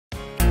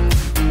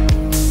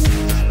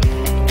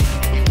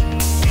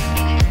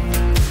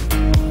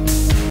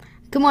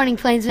Good morning,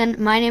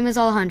 Plainsmen. My name is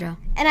Alejandro.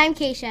 And I'm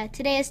Keisha.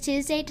 Today is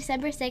Tuesday,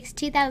 December 6,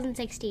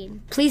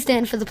 2016. Please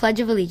stand for the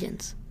Pledge of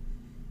Allegiance.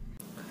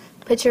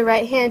 Put your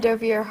right hand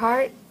over your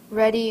heart.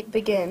 Ready,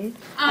 begin.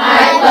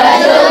 I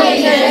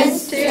pledge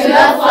allegiance to the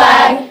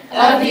flag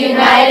of the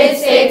United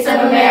States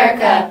of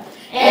America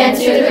and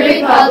to the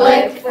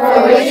republic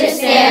for which it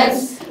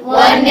stands,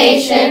 one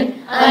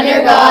nation,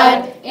 under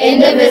God,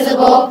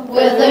 indivisible,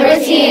 with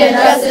liberty and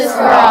justice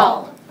for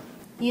all.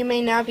 You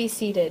may now be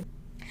seated.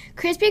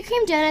 Krispy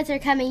Kreme donuts are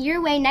coming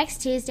your way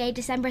next Tuesday,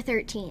 December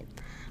 13th.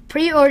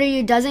 Pre-order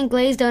your dozen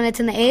glazed donuts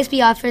in the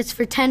ASB office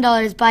for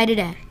 $10 by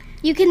today.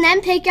 You can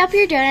then pick up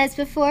your donuts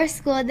before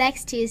school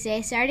next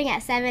Tuesday, starting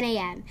at 7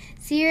 a.m.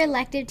 See your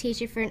elective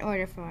teacher for an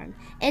order form.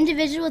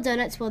 Individual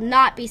donuts will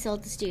not be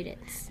sold to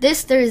students.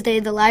 This Thursday,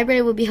 the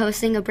library will be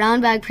hosting a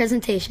brown bag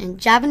presentation.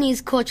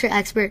 Japanese culture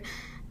expert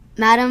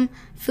Madam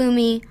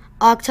Fumi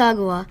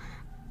Oktagawa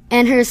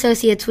and her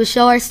associates will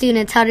show our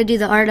students how to do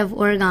the art of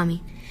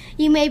origami.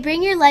 You may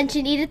bring your lunch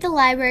and eat at the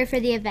library for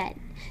the event.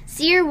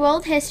 See your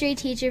world history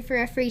teacher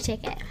for a free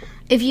ticket.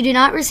 If you do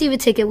not receive a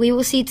ticket, we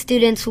will seat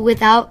students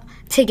without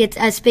tickets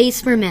as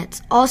space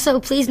permits. Also,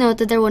 please note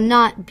that there will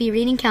not be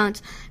reading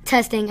counts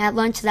testing at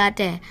lunch that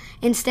day.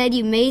 Instead,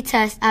 you may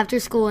test after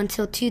school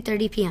until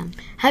 2:30 p.m.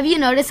 Have you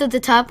noticed that the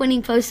top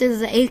winning posters of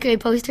the 8th grade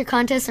poster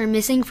contest are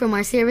missing from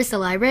our Sierra Vista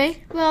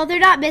Library? Well, they're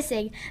not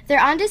missing.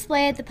 They're on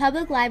display at the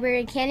Public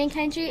Library in Canyon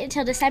Country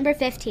until December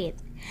 15th.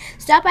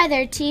 Stop by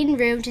their teen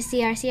room to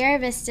see our Sierra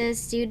Vista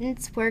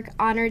students' work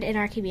honored in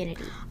our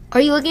community. Are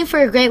you looking for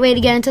a great way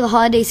to get into the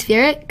holiday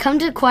spirit? Come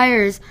to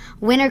Choir's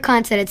Winter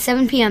Concert at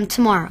 7 p.m.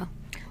 tomorrow.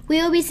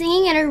 We will be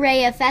singing an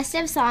array of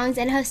festive songs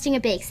and hosting a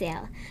bake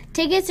sale.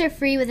 Tickets are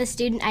free with a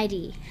student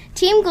ID.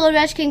 Team Gold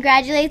Rush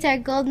congratulates our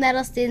gold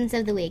medal students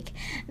of the week,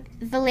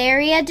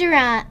 Valeria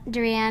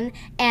Duran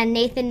and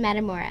Nathan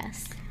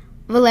Matamoros.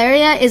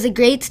 Valeria is a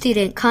great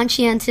student,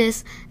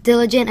 conscientious,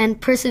 diligent, and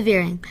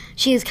persevering.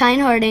 She is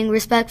kind-hearted,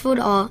 respectful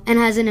to all, and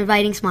has an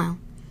inviting smile.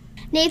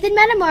 Nathan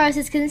Matamoros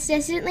is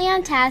consistently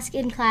on task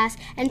in class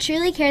and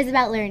truly cares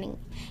about learning.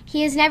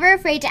 He is never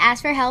afraid to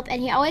ask for help,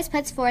 and he always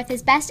puts forth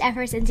his best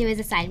efforts into his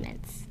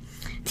assignments.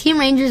 Team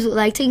Rangers would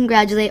like to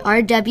congratulate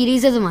our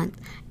deputies of the month,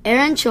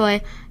 Aaron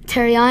Choi,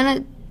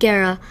 Tariana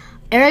Guerra,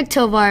 Eric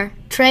Tovar,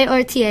 Trey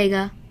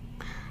Ortiega,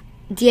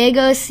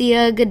 Diego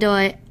Cia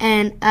Godoy,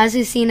 and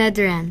Azucena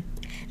Duran.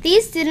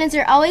 These students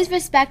are always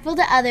respectful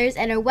to others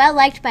and are well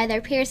liked by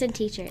their peers and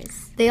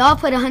teachers. They all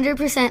put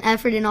 100%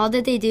 effort in all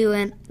that they do,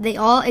 and they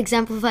all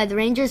exemplify the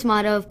Rangers'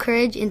 motto of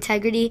courage,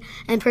 integrity,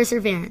 and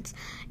perseverance.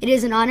 It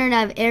is an honor to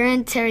have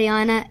Aaron,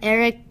 Tariana,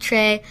 Eric,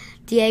 Trey,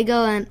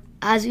 Diego, and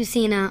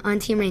Azucena on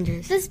Team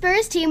Rangers. The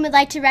Spurs team would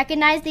like to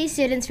recognize these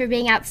students for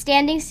being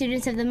outstanding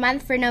students of the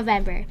month for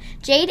November.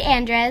 Jade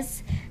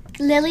Andres,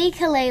 Lily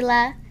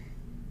Kalela,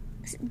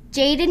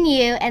 Jaden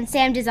Yu, and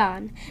Sam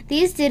Dizon.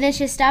 These students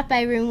should stop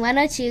by room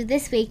 102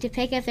 this week to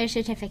pick up their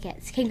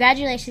certificates.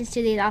 Congratulations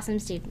to these awesome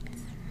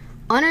students.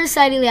 Honor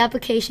Society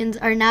applications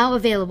are now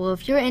available.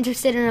 If you're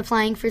interested in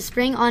applying for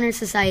Spring Honor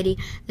Society,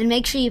 then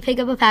make sure you pick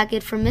up a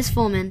packet from Miss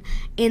Fullman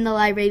in the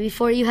library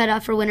before you head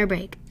out for winter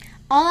break.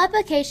 All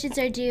applications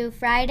are due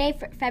Friday,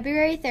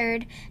 February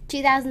 3rd,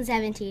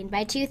 2017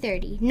 by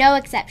 2:30. No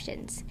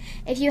exceptions.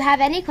 If you have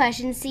any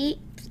questions, see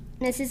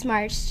Mrs.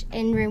 March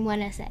in room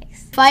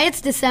 106. Fayette's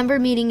December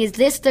meeting is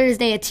this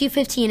Thursday at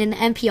 2:15 in the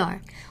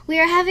NPR. We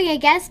are having a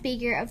guest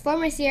speaker, a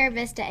former Sierra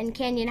Vista and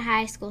Canyon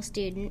High School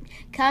student,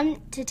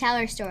 come to tell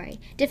her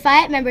story.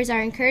 Defiant members are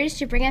encouraged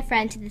to bring a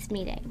friend to this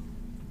meeting.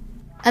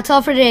 That's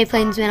all for today,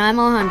 Plainsmen. I'm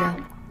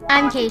Alejandro.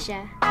 I'm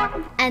Keisha.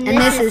 And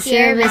this is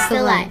Sierra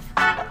Vista Life.